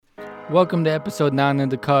Welcome to episode 9 of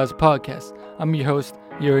the Cause Podcast. I'm your host,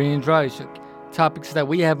 Yuriy Andriyashchuk. Topics that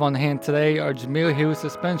we have on hand today are Jemele Hill's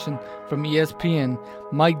suspension from ESPN,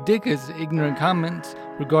 Mike Ditka's ignorant comments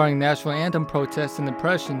regarding national anthem protests and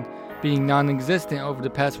oppression being non-existent over the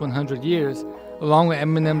past 100 years, along with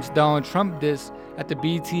Eminem's Donald Trump diss at the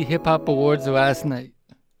BET Hip Hop Awards last night.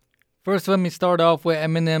 First, let me start off with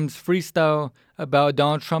Eminem's freestyle about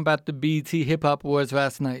Donald Trump at the BET Hip Hop Awards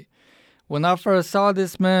last night. When I first saw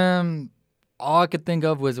this, man, all I could think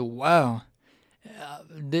of was, wow.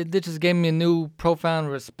 This just gave me a new profound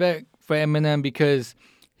respect for Eminem because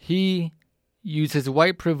he used his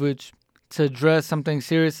white privilege to address something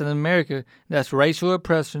serious in America. That's racial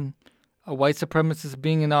oppression, a white supremacist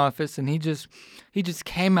being in office, and he just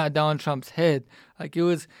came at Donald Trump's head. Like it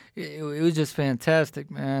was just fantastic,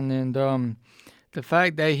 man. And the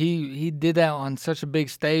fact that he did that on such a big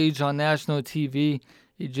stage on national TV,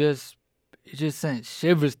 it just sent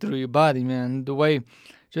shivers through your body, man. The way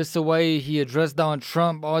he addressed Donald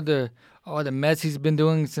Trump, all the mess he's been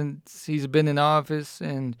doing since he's been in office,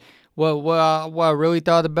 and what I really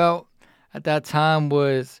thought about at that time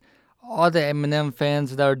was all the Eminem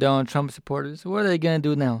fans that are Donald Trump supporters. What are they gonna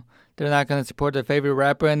do now? They're not gonna support their favorite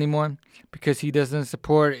rapper anymore because he doesn't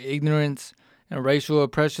support ignorance and racial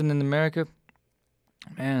oppression in America.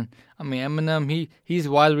 Man, I mean, Eminem, he's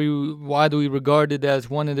widely regarded as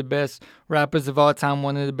one of the best rappers of all time,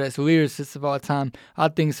 one of the best lyricists of all time. I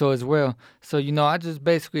think so as well. So, I just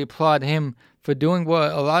basically applaud him for doing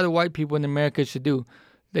what a lot of white people in America should do.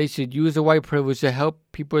 They should use the white privilege to help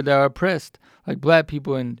people that are oppressed, like black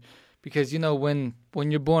people. And because, when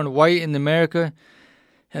you're born white in America,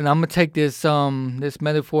 and I'm going to take this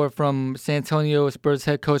metaphor from San Antonio Spurs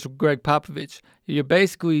head coach Greg Popovich, you're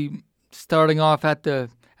basically starting off at the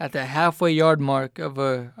halfway yard mark of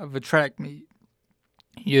a track meet.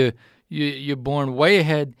 You're born way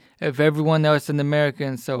ahead of everyone else in America,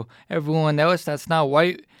 and so everyone else that's not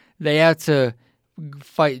white, they have to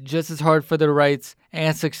fight just as hard for their rights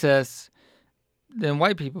and success than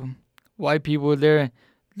white people. White people, they're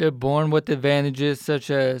born with advantages such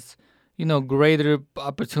as greater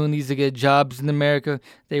opportunities to get jobs in America.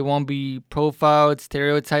 They won't be profiled,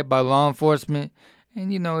 stereotyped by law enforcement. And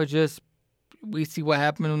we see what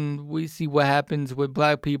happens with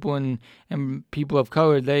black people and people of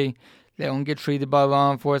color. They don't get treated by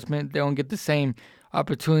law enforcement. They don't get the same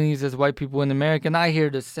opportunities as white people in America. And I hear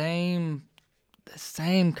the same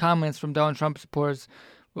comments from Donald Trump supporters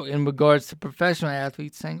in regards to professional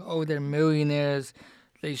athletes saying, "Oh, they're millionaires.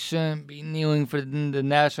 They shouldn't be kneeling for the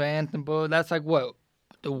national anthem." But that's like what?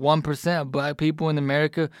 The 1% of black people in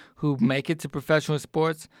America who make it to professional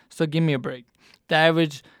sports. So give me a break. The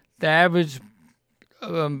average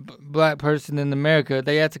black person in America,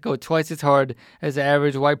 they have to go twice as hard as the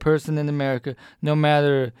average white person in America. No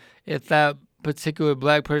matter if that particular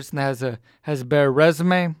black person has a better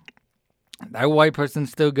resume, that white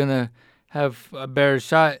person's still gonna have a better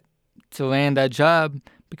shot to land that job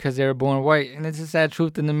because they were born white. And it's a sad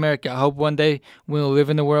truth in America. I hope one day we'll live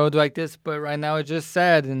in a world like this, but right now it's just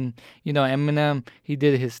sad. And, Eminem, he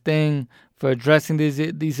did his thing for addressing these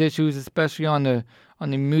issues, especially on the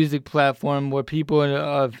music platform where people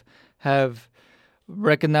have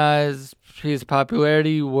recognized his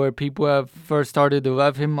popularity, where people have first started to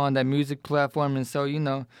love him on that music platform. And so,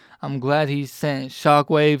 I'm glad he sent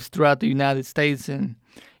shockwaves throughout the United States, and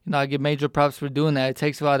I give major props for doing that. It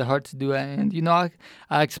takes a lot of heart to do that. And,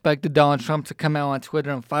 I expected Donald Trump to come out on Twitter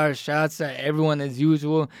and fire shots at everyone as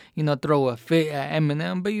usual, throw a fit at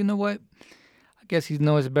Eminem. But you know what? I guess he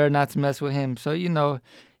knows better not to mess with him. So, we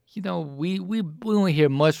don't hear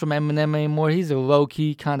much from Eminem anymore. He's a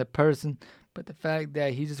low-key kind of person. But the fact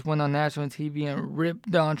that he just went on national TV and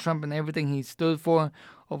ripped Donald Trump and everything he stood for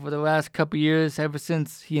over the last couple of years, ever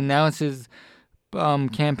since he announced his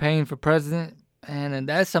campaign for president, and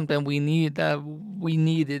that's something we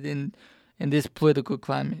needed in this political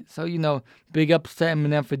climate. So, big ups to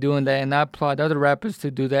Eminem for doing that, and I applaud other rappers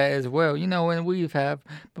to do that as well. And we've have,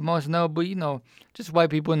 but most notably, just white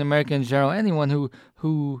people in America in general, anyone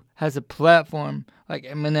who has a platform like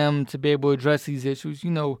Eminem to be able to address these issues,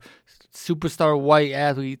 superstar white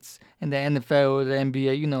athletes in the NFL or the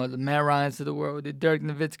NBA, the Matt Ryans of the world, the Dirk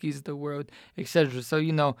Nowitzkis of the world, etc. So,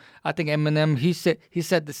 I think Eminem, he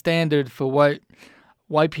set the standard for what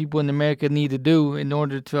white people in America need to do in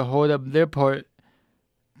order to hold up their part,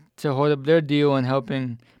 to hold up their deal in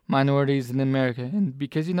helping minorities in America. And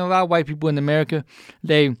because, a lot of white people in America,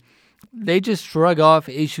 they just shrug off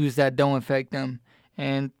issues that don't affect them.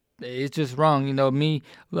 And it's just wrong. Me,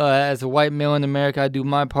 as a white male in America, I do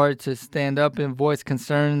my part to stand up and voice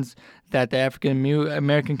concerns that the African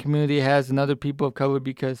American community has and other people of color,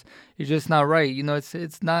 because it's just not right.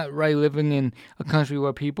 It's not right living in a country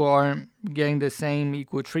where people aren't getting the same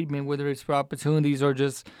equal treatment, whether it's for opportunities or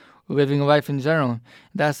just living life in general.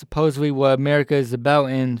 That's supposedly what America is about,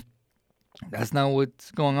 and that's not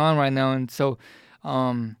what's going on right now. And so,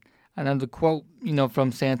 another quote,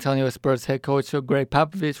 from San Antonio Spurs head coach Greg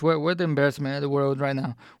Popovich: we're the embarrassment of the world right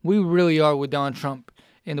now. We really are with Donald Trump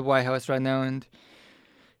in the White House right now, and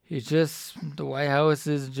the White House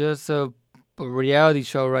is just a reality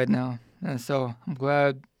show right now. And so I'm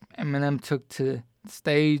glad Eminem took to the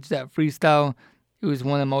stage that freestyle. It was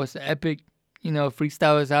one of the most epic,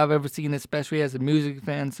 freestylers I've ever seen, especially as a music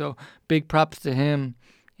fan. So big props to him.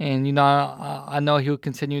 And, I know he'll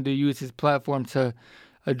continue to use his platform to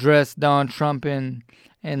address Donald Trump and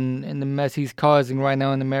the mess he's causing right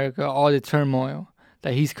now in America, all the turmoil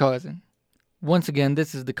that he's causing. Once again,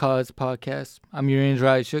 this is the Cause Podcast. I'm Yuriy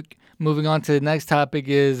Andriyashchuk. Moving on to the next topic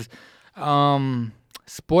is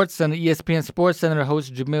Sports Center. ESPN Sports Center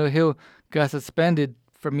host Jemele Hill got suspended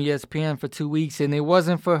from ESPN for 2 weeks, and it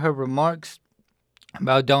wasn't for her remarks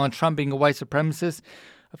about Donald Trump being a white supremacist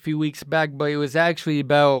a few weeks back, but it was actually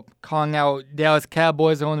about calling out Dallas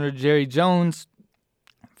Cowboys owner Jerry Jones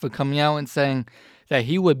for coming out and saying that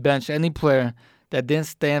he would bench any player that didn't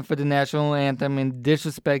stand for the national anthem and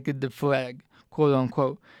disrespected the flag, quote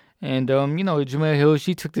unquote. And, Jemele Hill,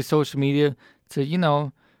 she took to social media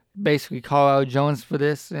to, basically call out Jones for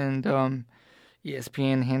this, and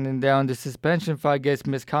ESPN handing down the suspension for, I guess,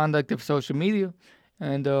 misconduct of social media.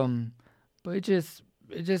 And, but it's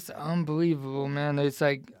just unbelievable, man. It's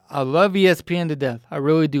like, I love ESPN to death. I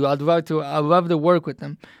really do. I love to work with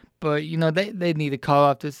them. But, they need to call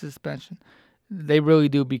off this suspension. They really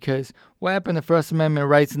do, because what happened to First Amendment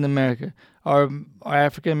rights in America? Are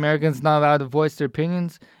African Americans not allowed to voice their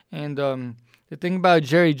opinions? And the thing about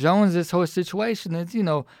Jerry Jones, this whole situation is,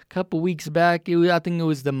 a couple weeks back, I think it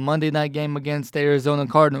was the Monday night game against the Arizona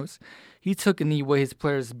Cardinals. He took a knee with his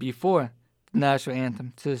players before the national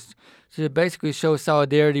anthem to basically show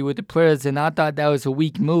solidarity with the players, and I thought that was a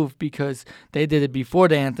weak move because they did it before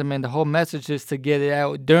the anthem, and the whole message is to get it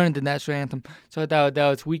out during the national anthem. So I thought that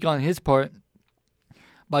was weak on his part.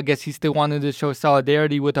 But I guess he still wanted to show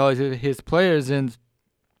solidarity with all his players, and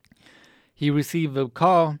he received a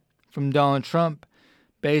call from Donald Trump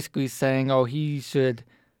basically saying, he should,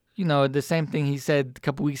 the same thing he said a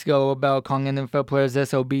couple weeks ago about calling NFL players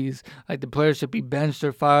SOBs. Like, the players should be benched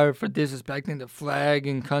or fired for disrespecting the flag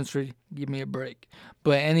and country. Give me a break.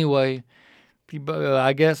 But anyway, people,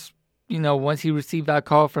 I guess, once he received that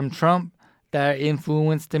call from Trump, that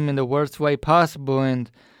influenced him in the worst way possible, and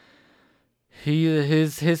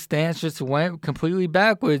his stance just went completely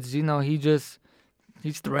backwards.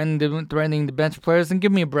 He's threatening the bench players. And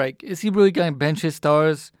give me a break. Is he really going to bench his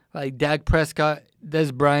stars like Dak Prescott,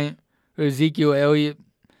 Des Bryant, or Ezekiel Elliott?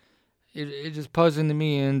 It's just puzzling to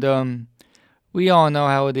me. And we all know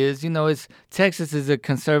how it is. Texas is a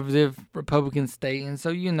conservative Republican state. And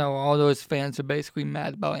so, all those fans are basically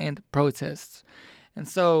mad about anti-protests. And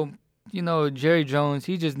so, Jerry Jones,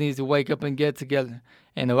 he just needs to wake up and get together.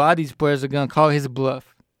 And a lot of these players are going to call his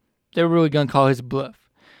bluff. They're really going to call his bluff.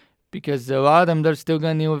 Because a lot of them, they're still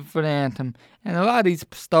going to kneel for the anthem. And a lot of these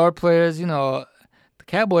star players, the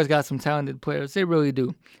Cowboys got some talented players. They really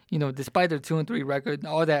do. Despite their 2-3 record,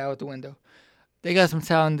 all that out the window. They got some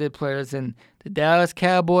talented players. And the Dallas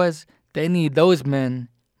Cowboys, they need those men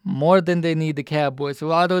more than they need the Cowboys. A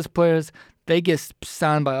lot of those players, they get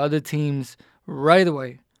signed by other teams right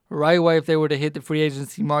away. Right away if they were to hit the free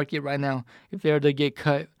agency market right now. If they were to get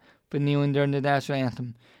cut for kneeling during the national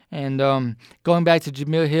anthem. And going back to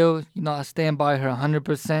Jemele Hill, I stand by her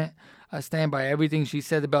 100%. I stand by everything she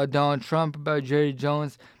said about Donald Trump, about Jerry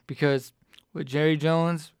Jones, because with Jerry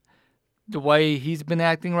Jones, the way he's been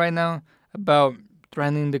acting right now about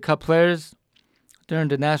threatening the cut players during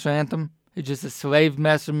the national anthem, it's just a slave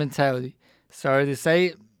master mentality. Sorry to say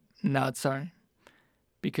it, not sorry.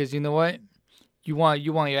 Because you know what? You want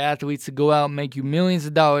your athletes to go out and make you millions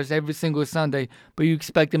of dollars every single Sunday, but you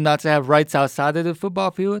expect them not to have rights outside of the football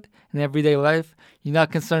field in everyday life? You're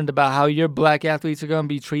not concerned about how your black athletes are going to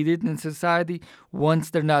be treated in society once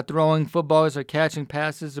they're not throwing footballs or catching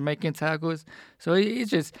passes or making tackles? So it's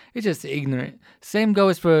just ignorant. Same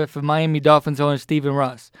goes for Miami Dolphins owner Stephen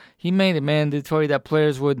Ross. He made it mandatory that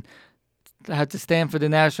players would have to stand for the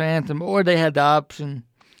national anthem, or they had the option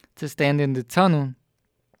to stand in the tunnel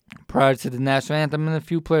prior to the national anthem, and a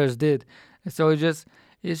few players did. And so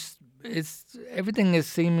it's everything is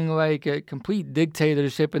seeming like a complete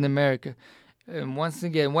dictatorship in America. And once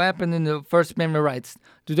again, what happened in the First Amendment rights?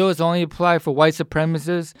 Do those only apply for white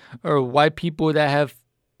supremacists or white people that have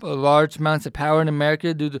large amounts of power in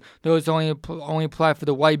America. Those only apply for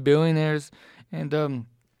the white billionaires. And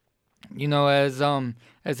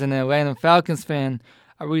as an Atlanta Falcons fan,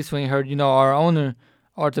 I recently heard our owner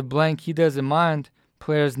Arthur Blank, he doesn't mind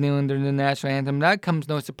players kneeling during the national anthem. That comes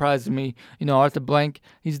no surprise to me. Arthur Blank,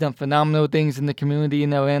 he's done phenomenal things in the community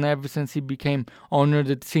in Atlanta ever since he became owner of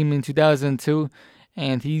the team in 2002,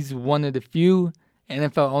 and he's one of the few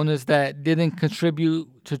NFL owners that didn't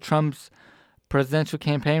contribute to Trump's presidential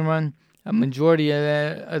campaign run. A majority of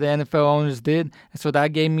the NFL owners did, and so that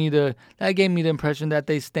gave me the impression that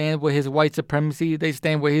they stand with his white supremacy. They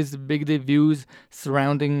stand with his bigoted views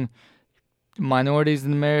surrounding minorities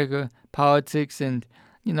in America, politics, and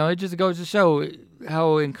it just goes to show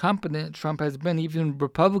how incompetent Trump has been. Even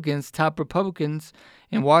top Republicans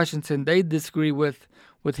in Washington, they disagree with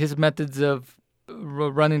his methods of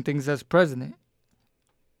running things as president.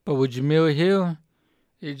 But with Jemele Hill,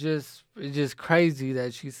 it's just crazy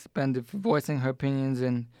that she's suspended for voicing her opinions.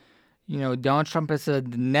 And Donald Trump has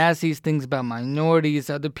said the nastiest things about minorities,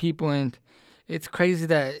 other people, and it's crazy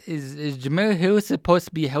that is Jemele Hill supposed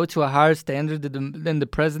to be held to a higher standard than the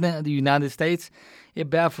president of the United States? It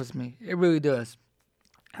baffles me. It really does.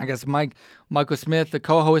 I guess Michael Smith, the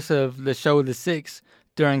co-host of the show The Six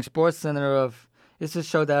during SportsCenter, it's a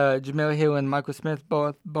show that Jemele Hill and Michael Smith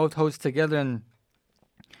both host together, and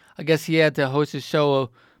I guess he had to host his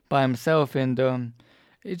show by himself, and the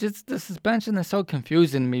suspension is so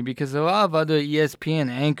confusing to me because a lot of other ESPN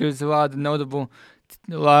anchors, a lot of notable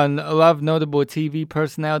TV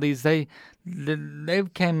personalities,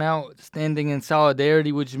 they've came out standing in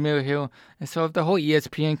solidarity with Jemele Hill, and so if the whole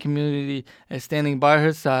ESPN community is standing by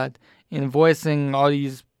her side and voicing all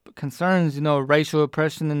these concerns, racial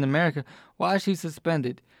oppression in America, why is she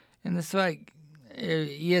suspended? And it's like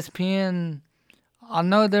ESPN. I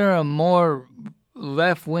know they're a more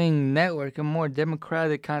left-wing network, a more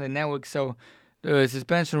democratic kind of network, so the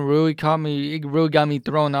suspension really got me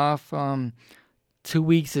thrown off. 2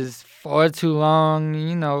 weeks is far too long.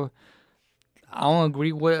 I don't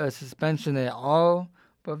agree with a suspension at all,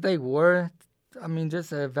 but if they were,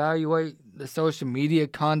 just evaluate the social media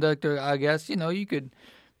conduct, or I guess, you could,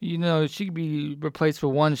 she could be replaced for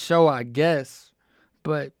one show, I guess,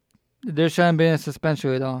 but there shouldn't be a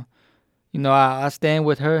suspension at all. I stand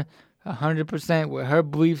with her 100% with her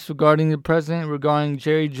beliefs regarding the president, regarding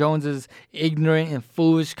Jerry Jones's ignorant and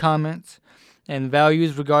foolish comments, and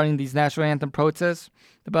values regarding these national anthem protests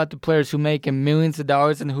about the players who make him millions of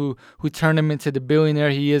dollars and who turn him into the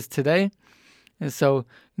billionaire he is today. And so,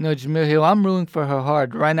 Jemele Hill, I'm rooting for her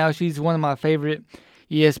hard. Right now, she's one of my favorite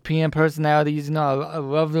ESPN personalities. I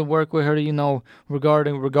love to work with her,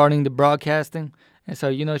 regarding the broadcasting. And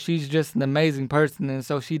so, she's just an amazing person, and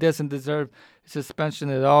so she doesn't deserve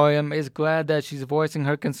suspension at all. I'm just glad that she's voicing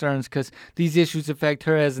her concerns because these issues affect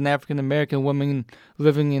her as an African-American woman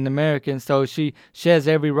living in America, and so she has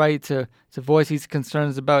every right to voice these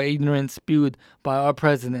concerns about ignorance spewed by our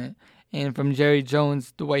president and from Jerry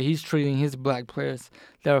Jones, the way he's treating his black players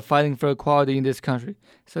that are fighting for equality in this country.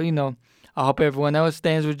 So, I hope everyone else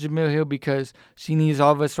stands with Jemele Hill because she needs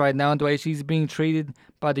all of us right now. And the way she's being treated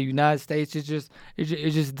by the United States is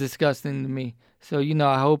just disgusting to me. So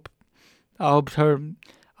I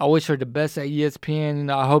wish her the best at ESPN.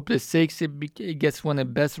 I hope the Six it gets one of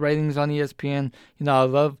the best ratings on ESPN. I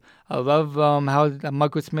love how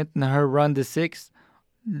Michael Smith and her run the Six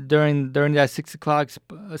during that 6 o'clock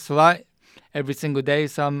slot every single day.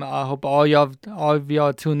 So I hope all of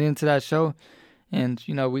y'all tune into that show. And,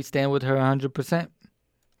 we stand with her 100%.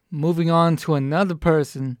 Moving on to another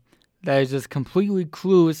person that is just completely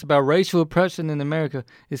clueless about racial oppression in America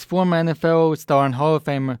is former NFL star and Hall of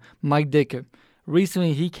Famer Mike Ditka.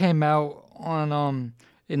 Recently, he came out in an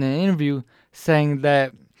interview saying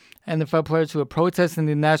that NFL players who are protesting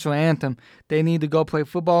the national anthem, they need to go play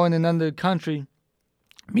football in another country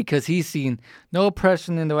because he's seen no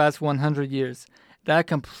oppression in the last 100 years. That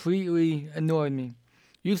completely annoyed me.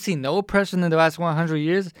 You've seen no oppression in the last 100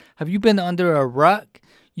 years? Have you been under a rock?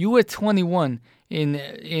 You were 21 in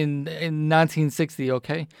 1960,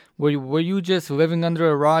 okay? Were you just living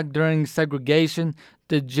under a rock during segregation,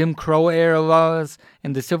 the Jim Crow era laws,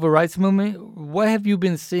 and the Civil Rights Movement? What have you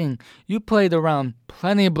been seeing? You played around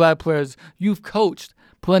plenty of black players. You've coached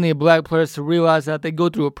plenty of black players to realize that they go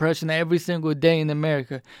through oppression every single day in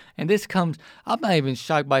America. And I'm not even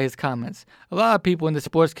shocked by his comments. A lot of people in the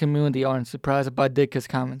sports community aren't surprised by Ditka's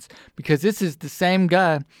comments because this is the same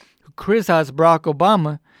guy who criticized Barack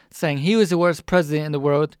Obama, saying he was the worst president in the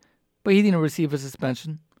world, but he didn't receive a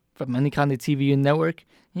suspension from any kind of TV network.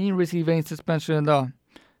 He didn't receive any suspension at all.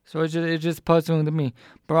 So it's just puzzling to me.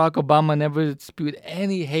 Barack Obama never spewed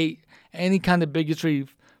any hate, any kind of bigotry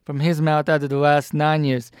from his mouth after the last 9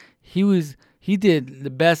 years. He did the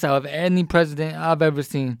best out of any president I've ever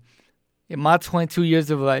seen in my 22 years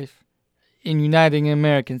of life in uniting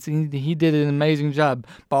Americans. He did an amazing job.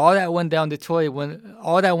 But all that went down the toilet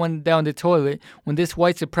when this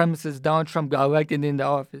white supremacist Donald Trump got elected into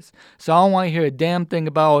office. So I don't want to hear a damn thing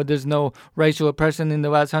about there's no racial oppression in the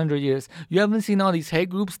last 100 years. You haven't seen all these hate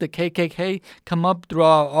groups, the KKK, come up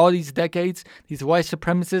throughout all these decades, these white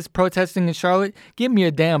supremacists protesting in Charlotte? Give me a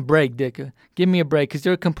damn break, Ditka. Give me a break, because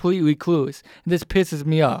you're completely clueless. And this pisses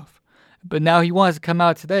me off. But now he wants to come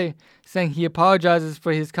out today saying he apologizes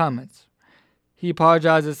for his comments. He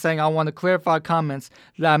apologizes, saying, I want to clarify comments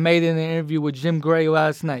that I made in an interview with Jim Gray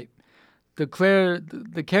last night. The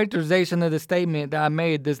characterization of the statement that I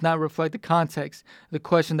made does not reflect the context of the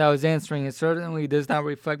question that I was answering, and certainly does not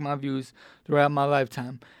reflect my views throughout my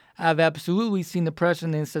lifetime. I've absolutely seen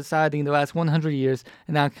oppression in society in the last 100 years,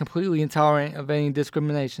 and I'm completely intolerant of any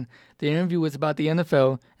discrimination. The interview was about the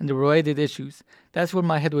NFL and the related issues. That's where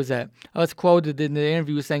my head was at. I was quoted in the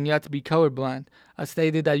interview saying you have to be colorblind. I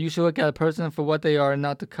stated that you should look at a person for what they are and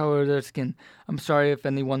not the color of their skin. I'm sorry if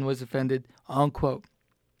anyone was offended. Unquote.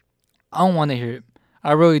 I don't want to hear it.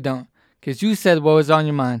 I really don't. Because you said what was on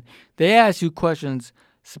your mind. They asked you questions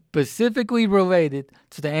specifically related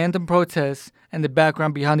to the anthem protests and the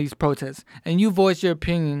background behind these protests. And you voiced your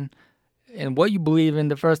opinion and what you believe in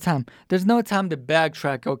the first time. There's no time to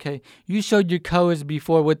backtrack, okay? You showed your colors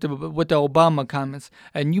before with the Obama comments,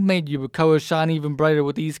 and you made your colors shine even brighter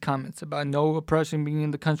with these comments about no oppression being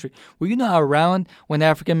in the country. Were you not around when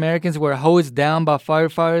African Americans were hosed down by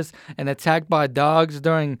firefighters and attacked by dogs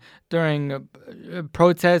during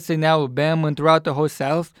protests in Alabama and throughout the whole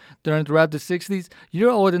South throughout the 60s?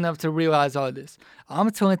 You're old enough to realize all this. I'm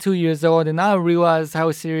 22 years old, and I realize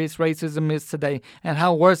how serious racism is today and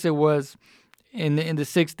how worse it was in the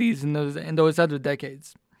 60s and those other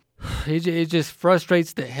decades. It just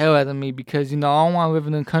frustrates the hell out of me because, I don't want to live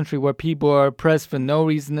in a country where people are oppressed for no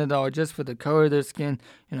reason at all, just for the color of their skin.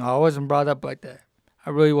 I wasn't brought up like that.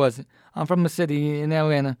 I really wasn't. I'm from a city in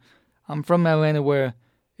Atlanta. I'm from Atlanta where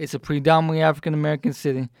it's a predominantly African-American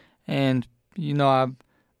city, and,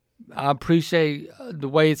 I appreciate the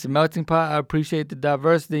way it's a melting pot. I appreciate the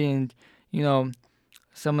diversity and,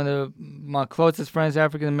 some of my closest friends,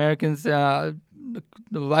 African Americans, the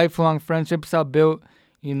lifelong friendships I built,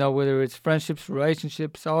 whether it's friendships,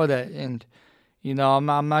 relationships, all that. And, I'm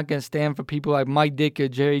not going to stand for people like Mike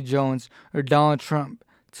Ditka, Jerry Jones, or Donald Trump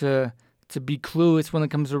to be clueless when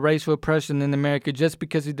it comes to racial oppression in America just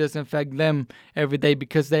because it doesn't affect them every day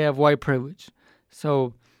because they have white privilege.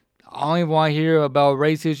 So I don't even want to hear about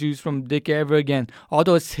race issues from Ditka ever again. All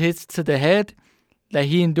those hits to the head that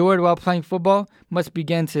he endured while playing football must be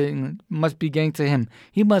getting to him.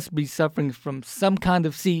 He must be suffering from some kind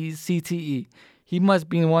of CTE. He must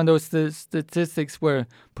be in one of those statistics where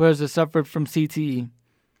players have suffered from CTE.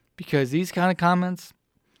 Because these kind of comments,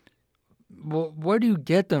 where do you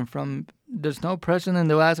get them from? There's no oppression in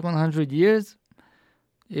the last 100 years?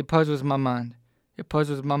 It puzzles my mind. It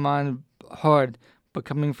puzzles my mind hard. But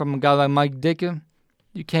coming from a guy like Mike Ditka,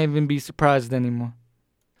 you can't even be surprised anymore.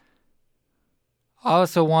 I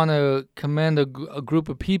also want to commend a group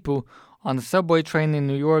of people on the subway train in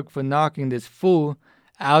New York for knocking this fool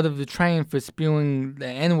out of the train for spewing the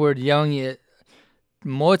N-word, yelling it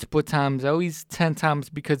multiple times, at least 10 times,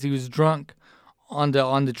 because he was drunk on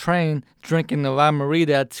the train, drinking the La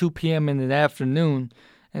Marita at 2 p.m. in the afternoon.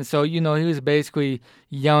 And so, he was basically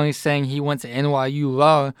yelling, saying he went to NYU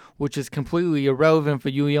Law, which is completely irrelevant for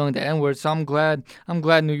you yelling the N-word. So I'm glad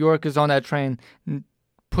New York is on that train.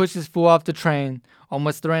 Pushed this fool off the train,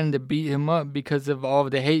 almost threatened to beat him up because of all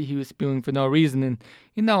of the hate he was spewing for no reason. And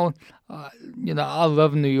I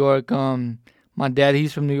love New York. My dad,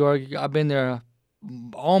 he's from New York. I've been there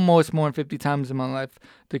almost more than 50 times in my life.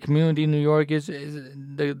 The community in New York is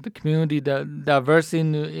the community, the diversity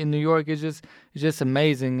in New York is just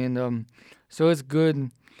amazing. And so it's good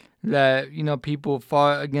that people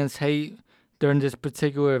fought against hate during this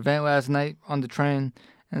particular event last night on the train.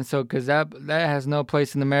 And so, because that has no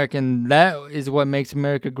place in America, and that is what makes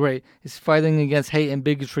America great. It's fighting against hate and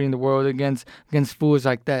bigotry in the world, against fools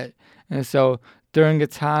like that. And so, during a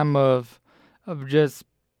time of just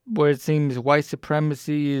where it seems white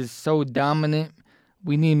supremacy is so dominant,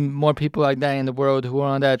 we need more people like that in the world who are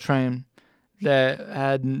on that train that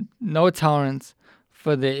had no tolerance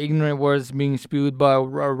for the ignorant words being spewed by a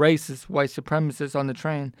racist white supremacist on the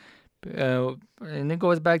train. And it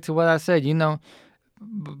goes back to what I said,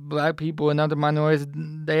 black people and other minorities,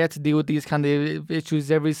 they have to deal with these kind of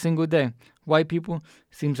issues every single day. White people,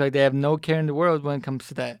 seems like they have no care in the world when it comes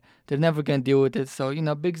to that. They're never going to deal with it. So,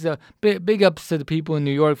 big ups to the people in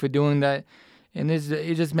New York for doing that. And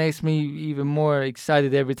it just makes me even more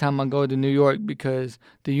excited every time I go to New York because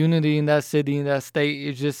the unity in that city, in that state,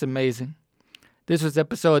 is just amazing. This was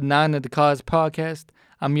episode 9 of the Cause Podcast.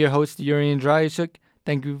 I'm your host, Yuriy Andriyashchuk.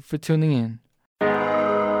 Thank you for tuning in.